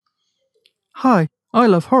Hi, I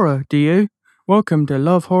love horror, do you? Welcome to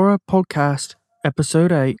Love Horror Podcast,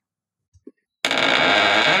 Episode 8.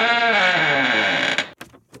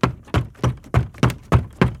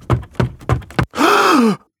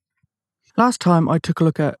 Last time I took a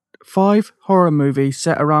look at 5 horror movies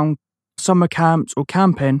set around summer camps or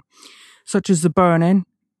camping, such as The Burning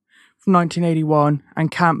from 1981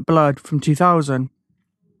 and Camp Blood from 2000.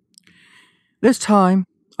 This time,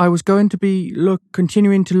 I was going to be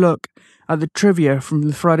continuing to look at the trivia from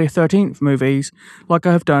the Friday the 13th movies, like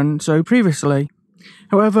I have done so previously.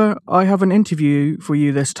 However, I have an interview for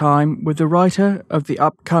you this time with the writer of the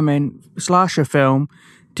upcoming slasher film,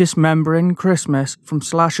 Dismembering Christmas from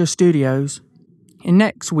Slasher Studios. In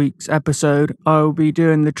next week's episode, I will be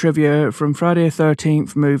doing the trivia from Friday the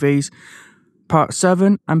 13th movies, Part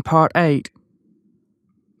 7 and Part 8.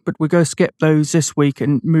 But we're going to skip those this week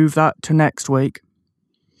and move that to next week.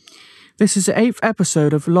 This is the 8th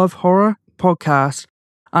episode of Love Horror Podcast,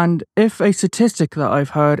 and if a statistic that I've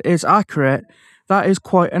heard is accurate, that is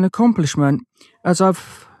quite an accomplishment, as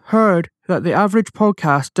I've heard that the average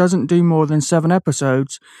podcast doesn't do more than 7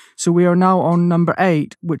 episodes, so we are now on number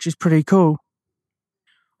 8, which is pretty cool.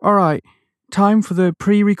 Alright, time for the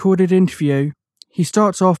pre-recorded interview. He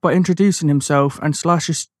starts off by introducing himself and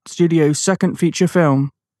Slasher Studios' second feature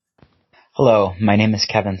film. Hello, my name is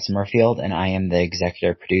Kevin Summerfield, and I am the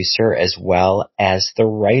executive producer as well as the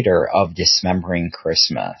writer of Dismembering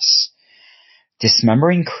Christmas.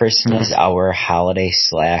 Dismembering Christmas, our holiday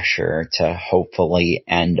slasher to hopefully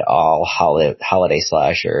end all holiday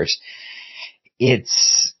slashers.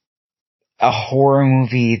 It's a horror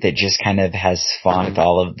movie that just kind of has fun with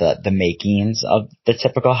all of the makings of the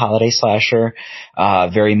typical holiday slasher,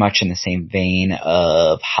 very much in the same vein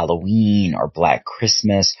of Halloween or Black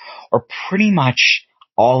Christmas, or pretty much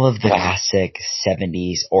all of the classic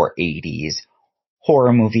 70s or 80s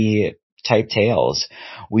horror movie type tales.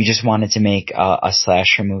 We just wanted to make a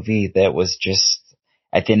slasher movie that was just,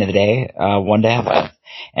 at the end of the day, one to have with.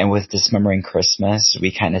 And with Dismembering Christmas,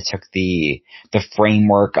 we kind of took the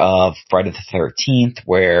framework of Friday the 13th,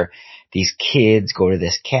 where these kids go to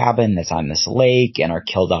this cabin that's on this lake and are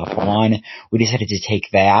killed off one. We decided to take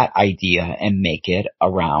that idea and make it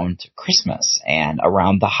around Christmas and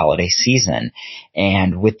around the holiday season.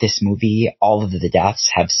 And with this movie, all of the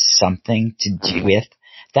deaths have something to do with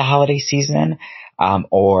the holiday season.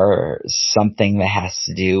 Or something that has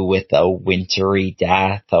to do with a wintry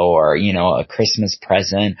death or, a Christmas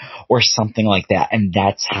present or something like that. And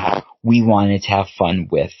that's how we wanted to have fun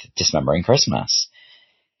with Dismembering Christmas.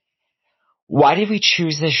 Why did we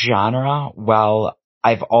choose this genre? Well,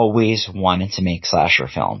 I've always wanted to make slasher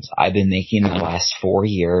films. I've been making them the last 4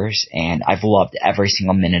 years, and I've loved every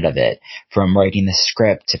single minute of it, from writing the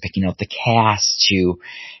script to picking out the cast to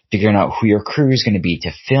figuring out who your crew is going to be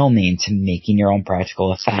to filming to making your own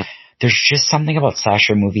practical effects. There's just something about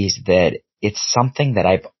slasher movies that it's something that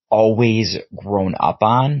I've always grown up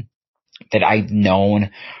on, that I've known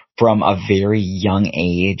from a very young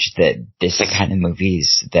age that this are the kind of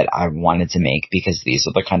movies that I wanted to make, because these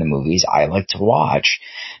are the kind of movies I like to watch.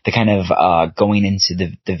 The kind of going into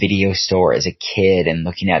the video store as a kid and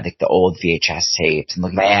looking at the old VHS tapes and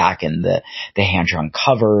looking back and the hand-drawn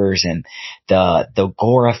covers and the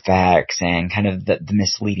gore effects and kind of the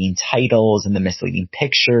misleading titles and the misleading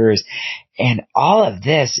pictures. And all of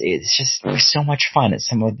this is just, it was so much fun. It's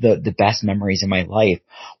some of the best memories of my life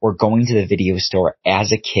were going to the video store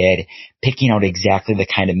as a kid, picking out exactly the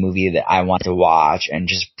kind of movie that I want to watch and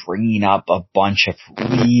just bringing up a bunch of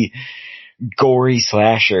really gory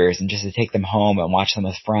slashers and just to take them home and watch them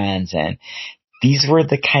with friends. And these were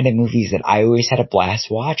the kind of movies that I always had a blast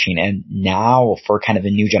watching. And now for kind of a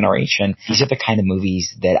new generation, these are the kind of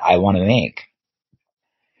movies that I want to make.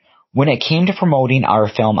 When it came to promoting our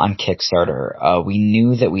film on Kickstarter, we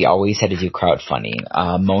knew that we always had to do crowdfunding,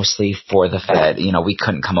 mostly for the fact that, we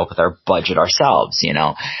couldn't come up with our budget ourselves,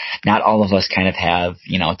 Not all of us kind of have,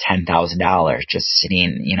 $10,000 just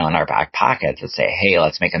sitting, in our back pockets that say, hey,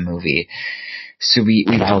 let's make a movie. So we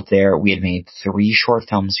out there, we had made 3 short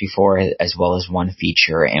films before as well as 1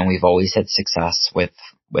 feature, and we've always had success with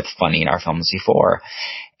funding our films before.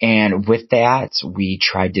 And with that, we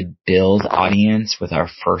tried to build audience with our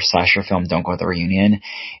first slasher film, Don't Go to the Reunion.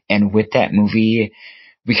 And with that movie,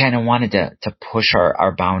 we kind of wanted to push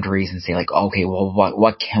our boundaries and say like, okay, well,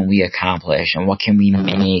 what can we accomplish and what can we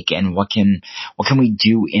make and what can we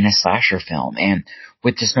do in a slasher film? And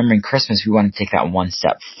with Dismembering Christmas, we want to take that one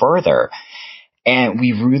step further. And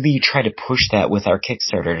we really try to push that with our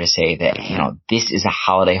Kickstarter to say that, this is a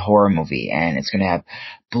holiday horror movie and it's going to have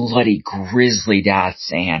bloody, grisly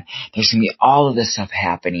deaths and there's going to be all of this stuff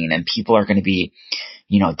happening and people are going to be,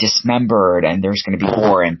 dismembered and there's going to be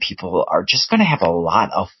gore and people are just going to have a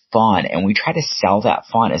lot of fun. And we try to sell that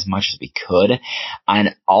fun as much as we could on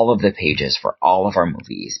all of the pages for all of our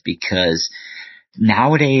movies, because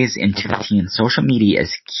nowadays in 2015, social media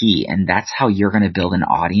is key, and that's how you're going to build an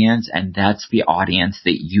audience, and that's the audience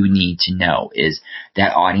that you need to know, is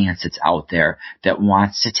that audience that's out there that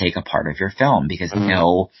wants to take a part of your film, because at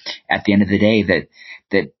the end of the day that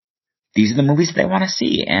these are the movies that they want to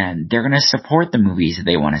see, and they're going to support the movies that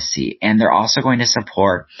they want to see, and they're also going to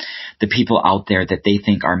support the people out there that they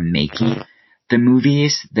think are making the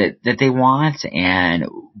movies that they want and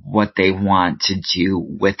what they want to do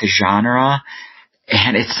with the genre.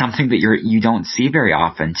 And it's something that you don't see very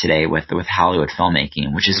often today with Hollywood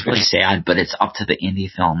filmmaking, which is really sad, but it's up to the indie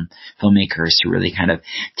filmmakers to really kind of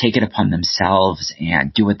take it upon themselves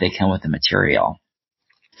and do what they can with the material.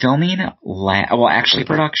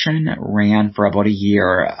 Production ran for about a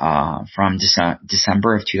year, from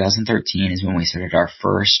December of 2013 is when we started our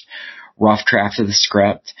first rough draft of the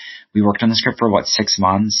script. We worked on the script for about 6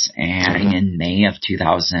 months, and in May of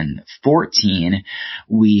 2014,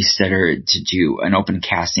 we started to do an open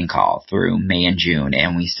casting call through May and June,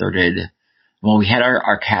 and we had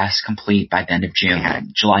our cast complete by the end of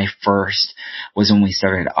June. July 1st was when we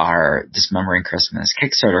started our Dismembering Christmas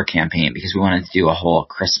Kickstarter campaign, because we wanted to do a whole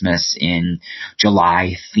Christmas in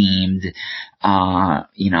July themed,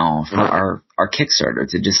 for our Kickstarter,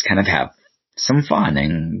 to just kind of have some fun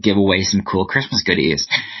and give away some cool Christmas goodies.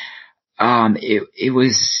 It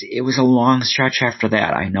was a long stretch after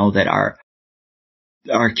that. I know that our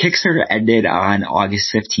Kickstarter ended on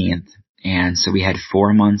August 15th. And so we had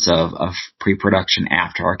 4 months of pre-production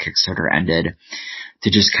after our Kickstarter ended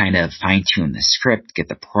to just kind of fine-tune the script, get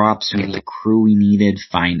the props, get the crew we needed,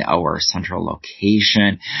 find our central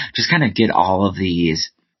location, just kind of get all of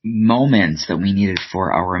these moments that we needed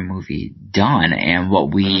for our movie done. And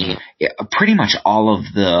pretty much all of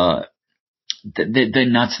the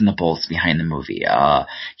nuts and the bolts behind the movie. How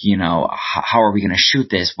are we going to shoot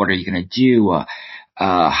this? What are you going to do?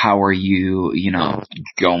 How are you,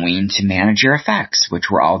 going to manage your effects, which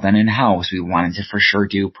were all done in-house. We wanted to for sure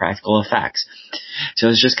do practical effects. So it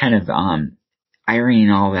was just kind of ironing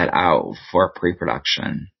all that out for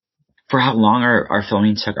pre-production. For how long our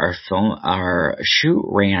filming took, our shoot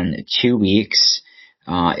ran 2 weeks.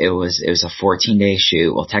 It was a 14-day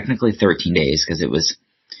shoot. Well, technically 13 days, because it was,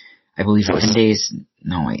 I believe, 7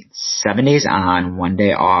 days on, 1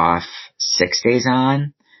 day off, 6 days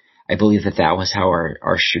on. I believe that was how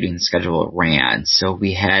our shooting schedule ran. So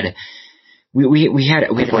we had a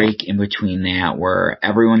break in between that where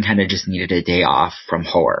everyone kind of just needed a day off from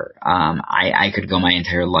horror. I could go my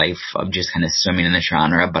entire life of just kind of swimming in the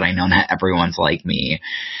genre, but I know not everyone's like me.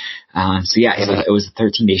 It was a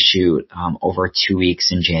 13-day shoot, over 2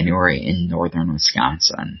 weeks in January in northern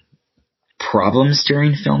Wisconsin. Problems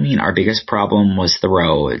during filming, our biggest problem was the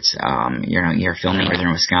roads. You're filming in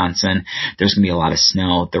northern Wisconsin. There's going to be a lot of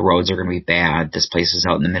snow. The roads are going to be bad. This place is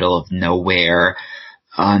out in the middle of nowhere.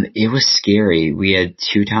 It was scary. We had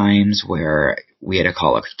 2 times where we had to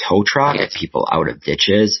call a tow truck to get people out of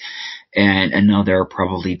ditches. And another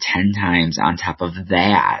probably 10 times on top of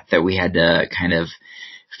that we had to kind of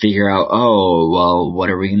figure out, what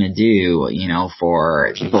are we going to do,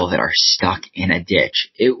 for people that are stuck in a ditch.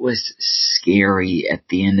 It was scary at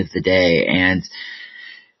the end of the day. And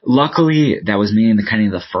luckily that was mainly kind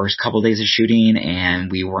of the first couple of days of shooting, and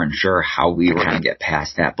we weren't sure how we were going to get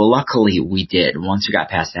past that. But luckily we did. Once we got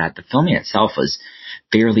past that, the filming itself was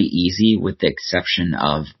fairly easy, with the exception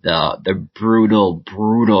of the brutal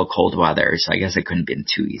cold weather. So I guess it couldn't have been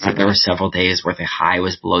too easy. There were several days where the high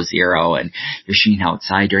was below 0 and you're shooting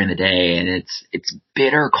outside during the day and it's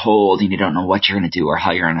bitter cold and you don't know what you're going to do or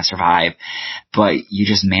how you're going to survive, but you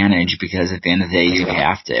just manage, because at the end of the day you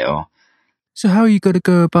have to. So how are you going to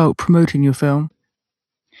go about promoting your film?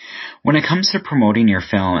 When it comes to promoting your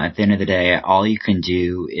film, at the end of the day, all you can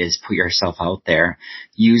do is put yourself out there.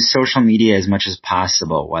 Use social media as much as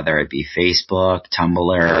possible, whether it be Facebook,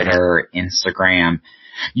 Tumblr, Twitter, Instagram.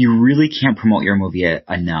 You really can't promote your movie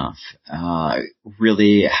enough.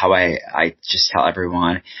 Really, how I just tell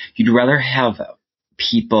everyone, you'd rather have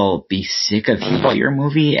people be sick of hearing about your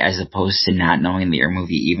movie as opposed to not knowing that your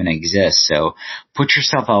movie even exists. So put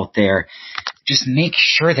yourself out there. Just make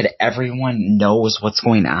sure that everyone knows what's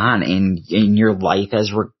going on in your life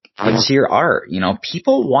as regards to your art.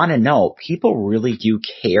 People want to know. People really do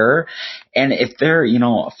care. And if they're,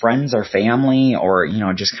 friends or family or,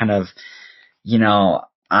 just kind of,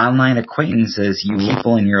 online acquaintances,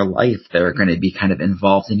 people in your life that are going to be kind of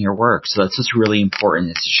involved in your work. So that's what's really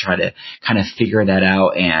important, is to try to kind of figure that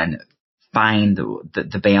out and find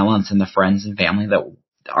the balance in the friends and family that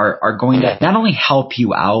are going to not only help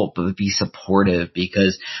you out, but be supportive,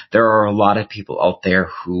 because there are a lot of people out there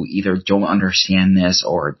who either don't understand this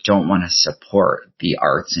or don't want to support the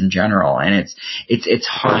arts in general. And it's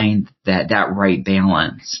finding that right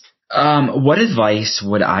balance. What advice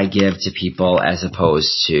would I give to people as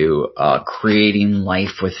opposed to creating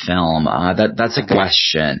life with film? That's a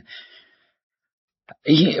question.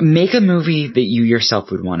 Make a movie that you yourself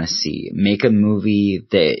would want to see. Make a movie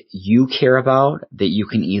that you care about, that you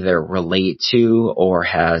can either relate to or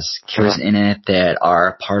has characters in it that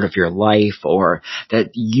are part of your life, or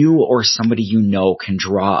that you or somebody you know can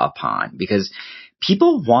draw upon. Because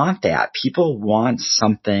people want that. People want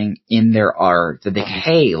something in their art that they can,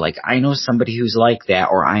 hey, like, I know somebody who's like that,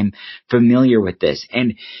 or I'm familiar with this.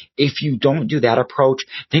 And if you don't do that approach,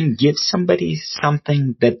 then give somebody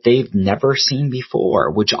something that they've never seen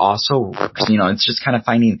before, which also works. It's just kind of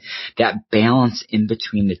finding that balance in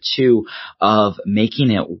between the two of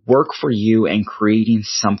making it work for you and creating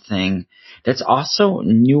something that's also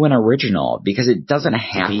new and original, because it doesn't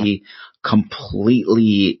have to be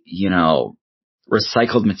completely,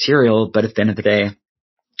 recycled material, but at the end of the day,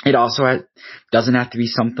 it also doesn't have to be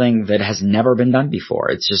something that has never been done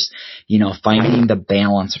before. It's just, finding the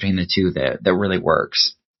balance between the two that really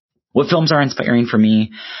works. What films are inspiring for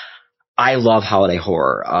me? I love holiday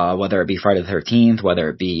horror, whether it be Friday the 13th, whether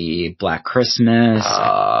it be Black Christmas,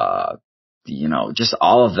 just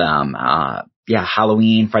all of them.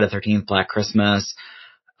 Halloween, Friday the 13th, Black Christmas.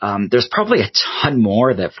 There's probably a ton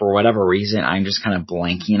more that for whatever reason I'm just kind of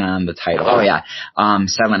blanking on the title.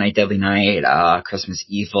 Silent Night, Deadly Night, Christmas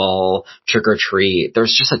Evil, Trick or Treat.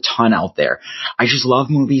 There's just a ton out there. I just love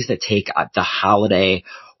movies that take the holiday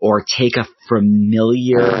or take a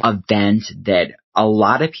familiar event that a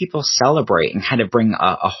lot of people celebrate and kind of bring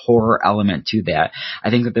a horror element to that. I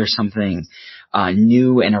think that there's something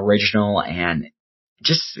new and original and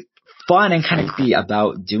just fun and kind of creepy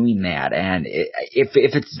about doing that. And if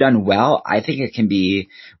it's done well, I think it can be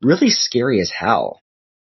really scary as hell.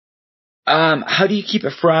 How do you keep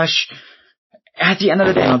it fresh? At the end of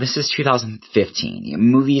the day, this is 2015.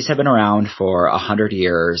 Movies have been around for 100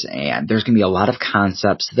 years, and there's going to be a lot of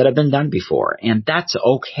concepts that have been done before, and that's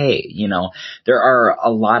okay. There are a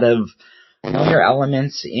lot of familiar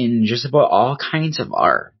elements in just about all kinds of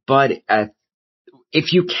art, but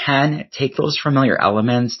if you can, take those familiar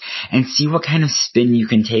elements and see what kind of spin you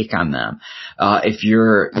can take on them. If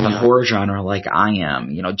you're in the horror genre like I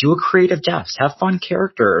am, do a creative depth, have fun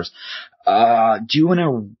characters, do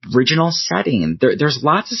an original setting. There's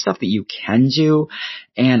lots of stuff that you can do.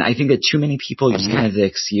 And I think that too many people use kind of the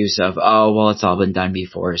excuse of, oh, well, it's all been done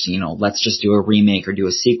before. So, let's just do a remake or do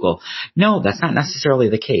a sequel. No, that's not necessarily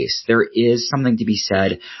the case. There is something to be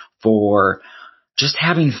said for just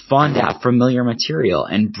having fun, that familiar material,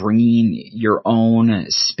 and bringing your own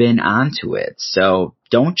spin onto it. So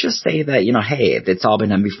don't just say that, hey, it's all been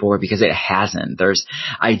done before, because it hasn't. There's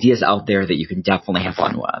ideas out there that you can definitely have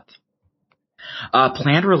fun with.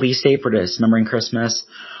 Planned release date for Dismembering Christmas.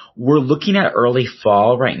 We're looking at early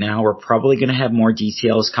fall right now. We're probably going to have more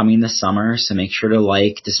details coming this summer, so make sure to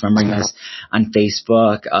like Dismembering Us on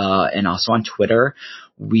Facebook and also on Twitter.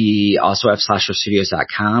 We also have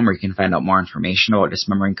slasherstudios.com, where you can find out more information about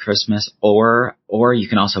Dismembering Christmas, or you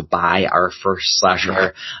can also buy our first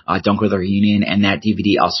slasher, Don't Go to the Reunion, and that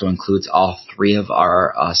DVD also includes all three of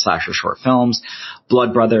our slasher short films,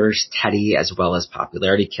 Blood Brothers, Teddy, as well as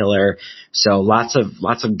Popularity Killer. So lots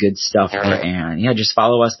of good stuff there, and just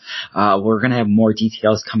follow us. We're going to have more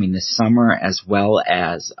details coming this summer, as well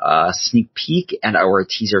as a sneak peek at our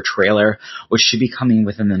teaser trailer, which should be coming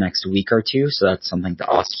within the next week or two. So that's something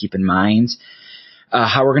to also keep in mind.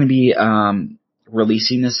 How we're going to be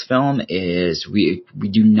releasing this film is we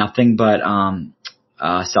do nothing but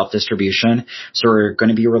self-distribution. So we're going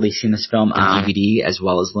to be releasing this film on DVD, as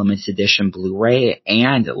well as limited edition Blu-ray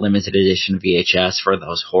and limited edition VHS for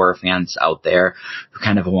those horror fans out there who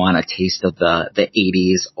kind of want a taste of the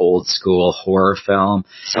 80s old school horror film.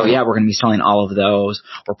 So we're going to be selling all of those.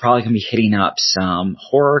 We're probably going to be hitting up some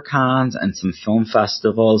horror cons and some film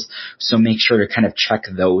festivals. So make sure to kind of check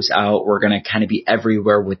those out. We're going to kind of be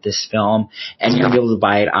everywhere with this film, and you're going to be able to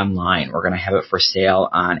buy it online. We're going to have it for sale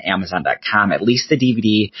on Amazon.com, at least the DVD.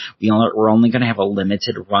 We're only going to have a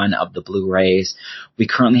limited run of the Blu-rays. We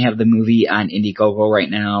currently have the movie on Indiegogo right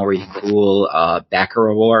now, where you can cool backer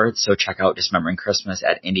rewards. So check out Dismembering Christmas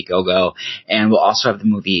at Indiegogo. And we'll also have the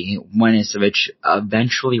movie when it's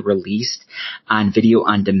eventually released on video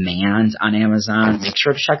on demand on Amazon. Make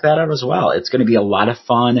sure to check that out as well. It's going to be a lot of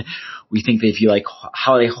fun. We think that if you like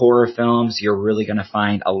holiday horror films, you're really going to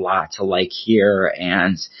find a lot to like here.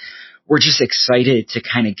 And we're just excited to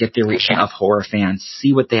kind of get the reaction of horror fans,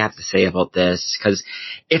 see what they have to say about this, because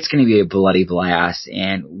it's going to be a bloody blast,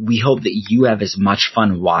 and we hope that you have as much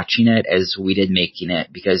fun watching it as we did making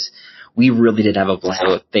it, because we really did have a blast.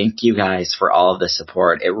 So thank you guys for all of the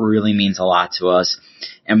support. It really means a lot to us,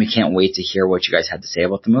 and we can't wait to hear what you guys had to say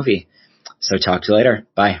about the movie. So talk to you later.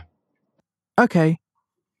 Bye. Okay.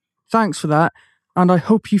 Thanks for that, and I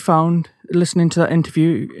hope you found listening to that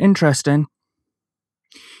interview interesting.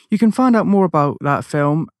 You can find out more about that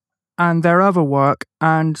film and their other work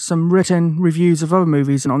and some written reviews of other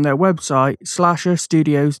movies on their website,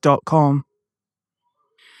 slasherstudios.com.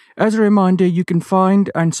 As a reminder, you can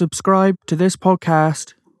find and subscribe to this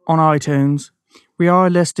podcast on iTunes. We are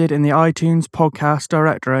listed in the iTunes podcast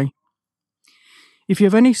directory. If you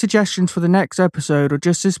have any suggestions for the next episode or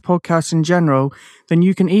just this podcast in general, then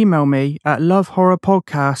you can email me at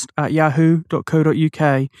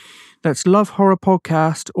lovehorrorpodcast@yahoo.co.uk. That's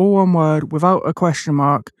lovehorrorpodcast, all one word, without a question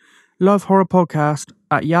mark,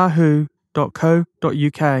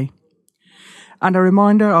 lovehorrorpodcast@yahoo.co.uk. And a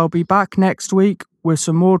reminder, I'll be back next week with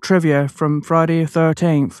some more trivia from Friday the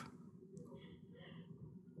 13th.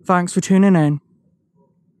 Thanks for tuning in.